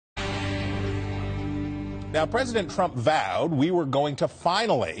Now, President Trump vowed we were going to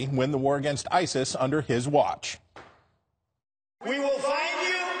finally win the war against ISIS under his watch. We will find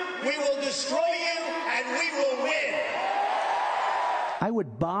you, we will destroy you, and we will win. I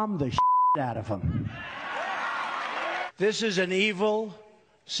would bomb the out of him. This is an evil,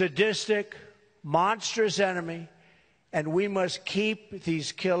 sadistic, monstrous enemy, and we must keep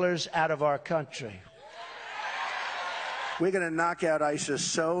these killers out of our country. We're going to knock out ISIS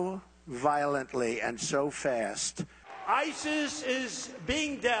so violently and so fast. ISIS is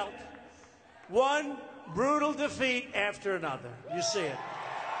being dealt one brutal defeat after another. You see it.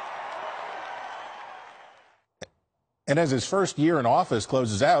 And as his first year in office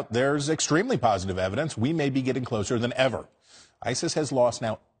closes out, there's extremely positive evidence we may be getting closer than ever. ISIS has lost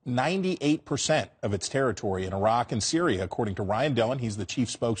now 98% of its territory in Iraq and Syria, according to Ryan Dillon. He's the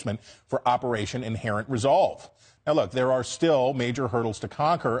chief spokesman for Operation Inherent Resolve. Now, look, there are still major hurdles to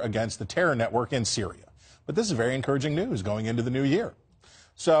conquer against the terror network in Syria. But this is very encouraging news going into the new year.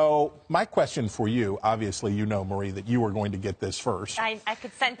 So my question for you, obviously, you know, Marie, that you were going to get this first. I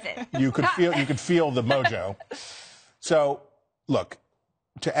could sense it. You could feel the mojo. So, look,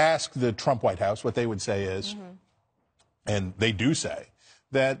 to ask the Trump White House, what they would say is, and they do say,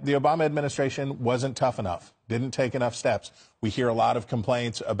 that the Obama administration wasn't tough enough, didn't take enough steps. We hear a lot of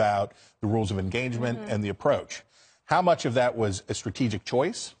complaints about the rules of engagement and the approach. How much of that was a strategic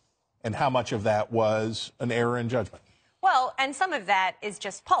choice, and how much of that was an error in judgment? Well, and some of that is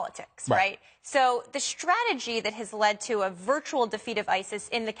just politics, right? So the strategy that has led to a virtual defeat of ISIS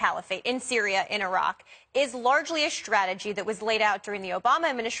in the caliphate, in Syria, in Iraq, is largely a strategy that was laid out during the Obama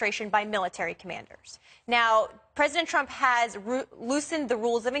administration by military commanders. Now, President Trump has loosened the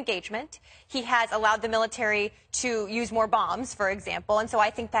rules of engagement. He has allowed the military to use more bombs, for example, and so I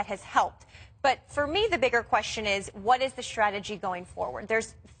think that has helped. But for me, the bigger question is, what is the strategy going forward?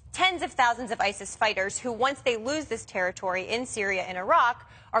 There's tens of thousands of ISIS fighters who, once they lose this territory in Syria and Iraq,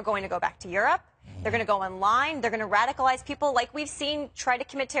 are going to go back to Europe. They're going to go online. They're going to radicalize people like we've seen try to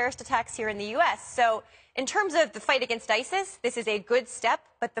commit terrorist attacks here in the U.S. So in terms of the fight against ISIS, this is a good step,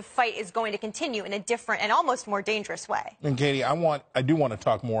 but the fight is going to continue in a different and almost more dangerous way. And Katie, I do want to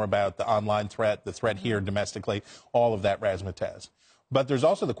talk more about the online threat, the threat here domestically, all of that razzmatazz. But there's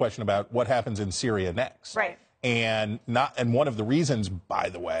also the question about what happens in Syria next. Right. And one of the reasons, by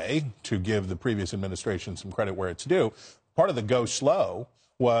the way, to give the previous administration some credit where it's due, part of the go slow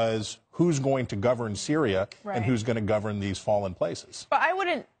was who's going to govern Syria and who's going to govern these fallen places. But I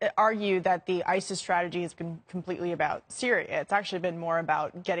wouldn't argue that the ISIS strategy has been completely about Syria. It's actually been more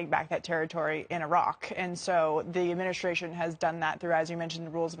about getting back that territory in Iraq. And so the administration has done that through, as you mentioned,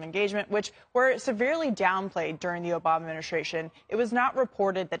 the rules of engagement, which were severely downplayed during the Obama administration. It was not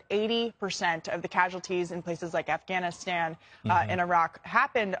reported that 80% of the casualties in places like Afghanistan and Iraq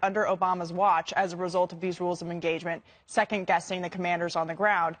happened under Obama's watch as a result of these rules of engagement, second-guessing the commanders on the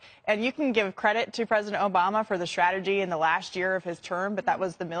ground. And you can give credit to President Obama for the strategy in the last year of his term, but that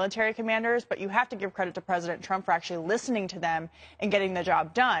was the military commanders. But you have to give credit to President Trump for actually listening to them and getting the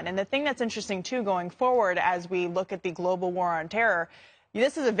job done. And the thing that's interesting, too, going forward as we look at the global war on terror,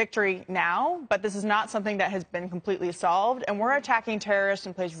 this is a victory now, but this is not something that has been completely solved. And we're attacking terrorists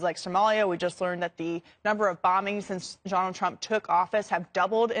in places like Somalia. We just learned that the number of bombings since Donald Trump took office have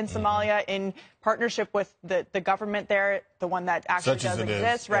doubled in Somalia in partnership with the government there, the one that actually doesn't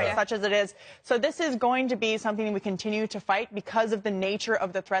exist, such as it is. So this is going to be something we continue to fight because of the nature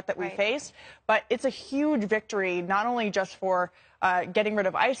of the threat that we face. But it's a huge victory, not only just for getting rid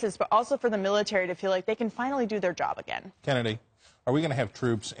of ISIS, but also for the military to feel like they can finally do their job again. Kennedy, are we going to have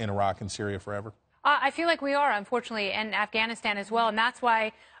troops in Iraq and Syria forever? I feel like we are, unfortunately, and Afghanistan as well. And that's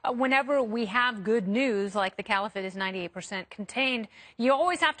why whenever we have good news, like the caliphate is 98% contained, you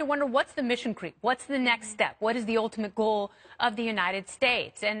always have to wonder, what's the mission creep? What's the next step? What is the ultimate goal of the United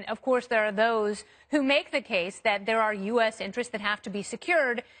States? And, of course, there are those who make the case that there are U.S. interests that have to be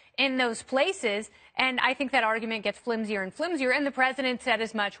secured in those places. And I think that argument gets flimsier and flimsier. And the president said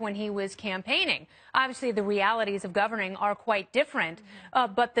as much when he was campaigning. Obviously, the realities of governing are quite different.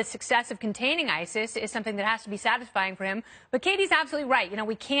 But the success of containing ISIS is something that has to be satisfying for him. But Katie's absolutely right. You know,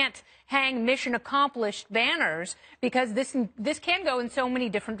 we can't hang mission accomplished banners because this can go in so many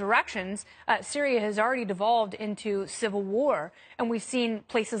different directions. Syria has already devolved into civil war. And we've seen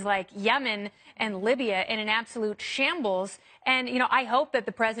places like Yemen and Libya in an absolute shambles. And, you know, I hope that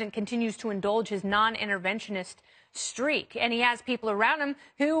the president continues to indulge his non-interventionist streak. And he has people around him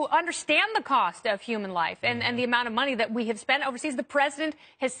who understand the cost of human life and the amount of money that we have spent overseas. The president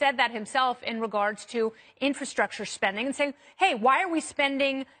has said that himself in regards to infrastructure spending and saying, hey, why are we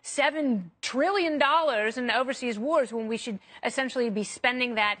spending $7 trillion in overseas wars when we should essentially be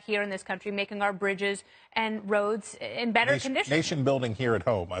spending that here in this country, making our bridges and roads in better condition? Nation building here at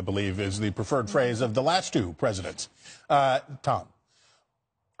home, I believe, is the preferred phrase of the last two presidents. Tom.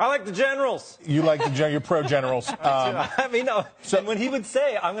 I like the generals. You like you're pro-generals. I mean, no. So when he would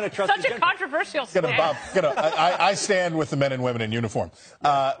say, I'm going to trust such a controversial statement. I stand with the men and women in uniform.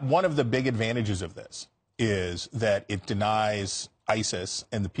 One of the big advantages of this is that it denies ISIS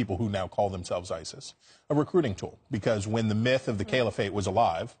and the people who now call themselves ISIS a recruiting tool, because when the myth of the caliphate was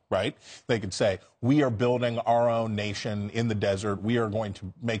alive, right, they could say, we are building our own nation in the desert. We are going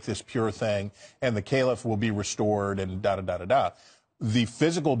to make this pure thing, and the caliph will be restored, and da-da-da-da-da. The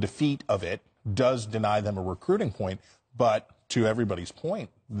physical defeat of it does deny them a recruiting point, but to everybody's point,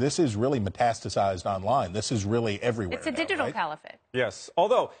 this is really metastasized online. This is really everywhere. It's a digital caliphate. Yes.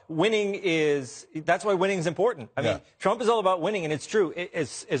 Although that's why winning is important. I mean, Trump is all about winning, and it's true.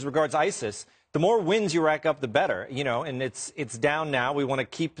 As regards ISIS, the more wins you rack up, the better, you know, and it's down now. We want to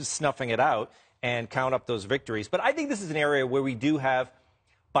keep snuffing it out and count up those victories. But I think this is an area where we do have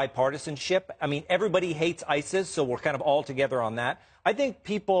bipartisanship. I mean, everybody hates ISIS, so we're kind of all together on that. I think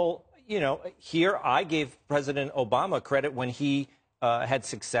people, you know, here I gave President Obama credit when he had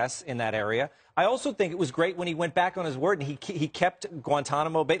success in that area. I also think it was great when he went back on his word and he kept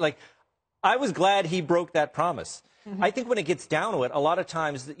Guantanamo Bay. Like, I was glad he broke that promise. I think when it gets down to it, a lot of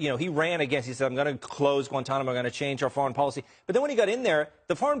times, you know, he said, I'm going to close Guantanamo, I'm going to change our foreign policy. But then when he got in there,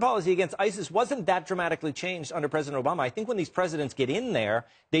 the foreign policy against ISIS wasn't that dramatically changed under President Obama. I think when these presidents get in there,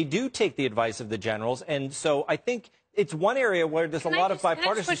 they do take the advice of the generals. And so I think it's one area where there's a lot of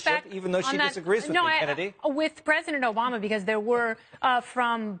bipartisanship, even though she disagrees with me, Kennedy. With President Obama, because there were,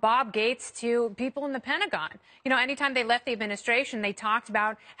 from Bob Gates to people in the Pentagon. You know, anytime they left the administration, they talked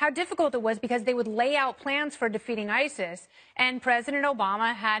about how difficult it was because they would lay out plans for defeating ISIS. And President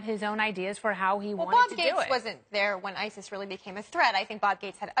Obama had his own ideas for how he wanted to do it. Bob Gates wasn't there when ISIS really became a threat. I think Bob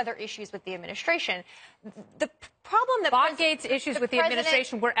Gates had other issues with the administration. The problem that Bob Gates' issues with the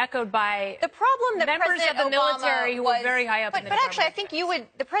administration were echoed by members of the military who were very high up in the But actually, I think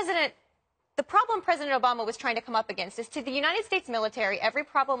the problem President Obama was trying to come up against is, to the United States military, every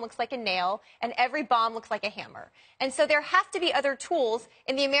problem looks like a nail and every bomb looks like a hammer. And so there have to be other tools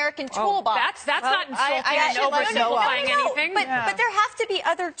in the American toolbox. That's not insulting and oversimplifying anything. But there have to be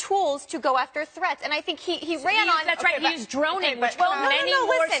other tools to go after threats. And I think he ran on... That's right, he used droning, which killed many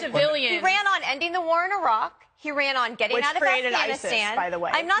more civilians. He ran on ending the war in Iraq. He ran on getting out of Afghanistan. ISIS, by the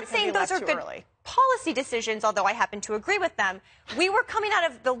way. I'm not saying those are good policy decisions, although I happen to agree with them. We were coming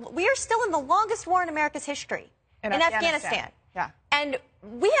out of we are still in the longest war in America's history in Afghanistan. Yeah. And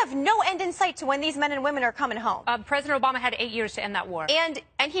we have no end in sight to when these men and women are coming home. President Obama had 8 years to end that war. And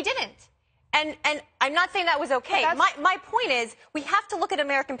he didn't. And I'm not saying that was okay. My point is, we have to look at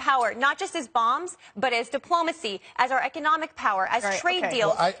American power not just as bombs, but as diplomacy, as our economic power, as trade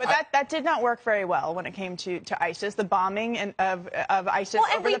deals. Well, but that did not work very well when it came to ISIS, the bombing of ISIS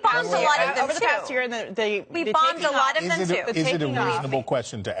over the past year. We bombed a lot of them too. Is it a reasonable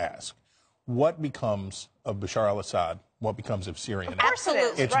question to ask? What becomes of Bashar al-Assad? What becomes of Syria?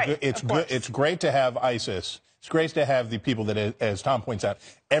 Absolutely. It's great to have ISIS. It's great to have the people that, as Tom points out,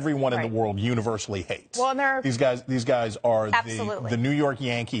 everyone in the world universally hates. Well, and these guys are the New York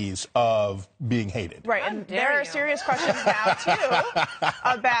Yankees of being hated. Right, and there are serious questions now, too,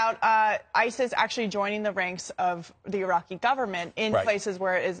 about ISIS actually joining the ranks of the Iraqi government in places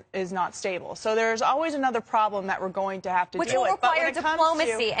where it is not stable. So there's always another problem that we're going to have to deal with. Which will require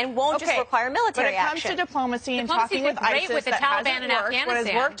diplomacy and won't just require military action. When it comes to diplomacy and talking with ISIS, that hasn't worked. What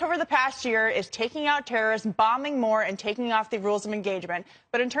has worked over the past year is taking out terrorists, bombing more, and taking off the rules of engagement.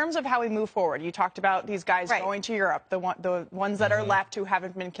 But in terms of how we move forward, you talked about these guys going to Europe, the ones that are left who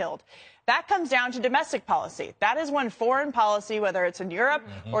haven't been killed. That comes down to domestic policy. That is when foreign policy, whether it's in Europe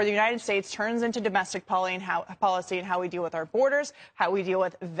or the United States, turns into domestic policy and how we deal with our borders, how we deal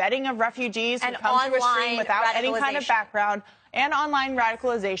with vetting of refugees who come through a stream without any kind of background, and online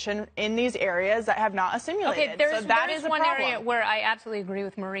radicalization in these areas that have not assimilated. Okay, there's one area where I absolutely agree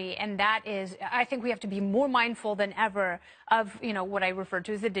with Marie, and that is, I think we have to be more mindful than ever of, you know, what I refer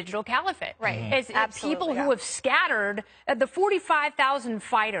to as the digital caliphate. Right. It's people who have scattered the 45,000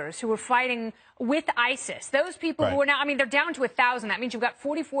 fighters who were fighting with ISIS. Those people who are now, I mean, they're down to 1,000. That means you've got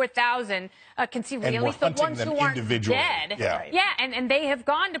 44,000 conceivably, at least the ones who aren't dead. Yeah, and they have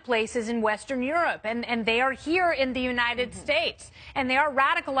gone to places in Western Europe, and they are here in the United States. States. And they are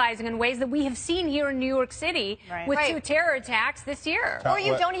radicalizing in ways that we have seen here in New York City with 2 terror attacks this year. Or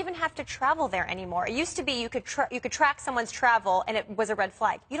you don't even have to travel there anymore. It used to be you could track someone's travel and it was a red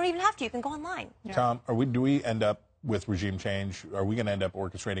flag. You don't even have to. You can go online. Yeah. Tom, do we end up with regime change? Are we going to end up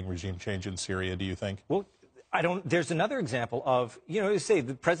orchestrating regime change in Syria, do you think? Well, there's another example of, you say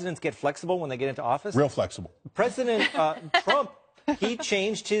the presidents get flexible when they get into office. Real flexible. President Trump, he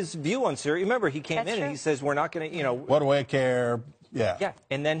changed his view on Syria. Remember, he came in and he says, we're not going to, What do I care? Yeah. Yeah.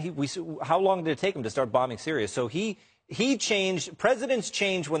 And then how long did it take him to start bombing Syria? So he changed. Presidents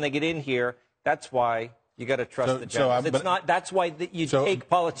change when they get in here. That's why you got to trust the generals. That's why you take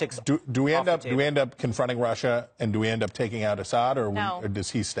politics. Do we end up confronting Russia, and do we end up taking out Assad, or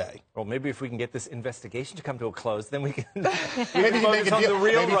does he stay? Well, maybe if we can get this investigation to come to a close, then we can maybe focus on the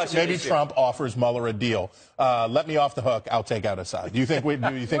real Russian maybe issue. Trump offers Mueller a deal. Let me off the hook. I'll take out Assad. Do you think we end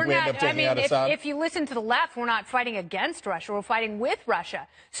up taking out Assad? If you listen to the left, we're not fighting against Russia. We're fighting with Russia.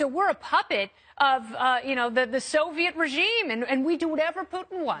 So we're a puppet of the Soviet regime, and we do whatever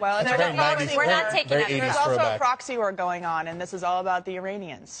Putin wants. Well, we're not taking that. There's also a proxy war going on, and this is all about the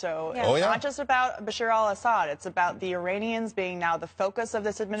Iranians. So it's not just about Bashar al-Assad. It's about the Iranians being now the focus of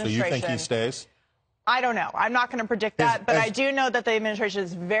this administration. So you think he stays? I don't know. I'm not going to predict that, but I do know that the administration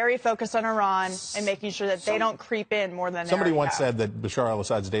is very focused on Iran and making sure that they don't creep in more than somebody once said that Bashar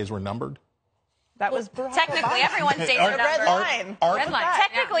al-Assad's days were numbered. That was technically everyone's days are numbered. Red line.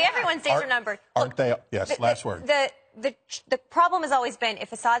 Technically everyone's days are numbered. Aren't they? Yes. Last word. The problem has always been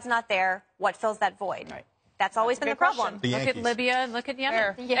if Assad's not there, what fills that void? Right. That's always been the problem. Look at Libya. Look at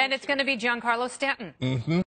Yemen. And it's going to be Giancarlo Stanton.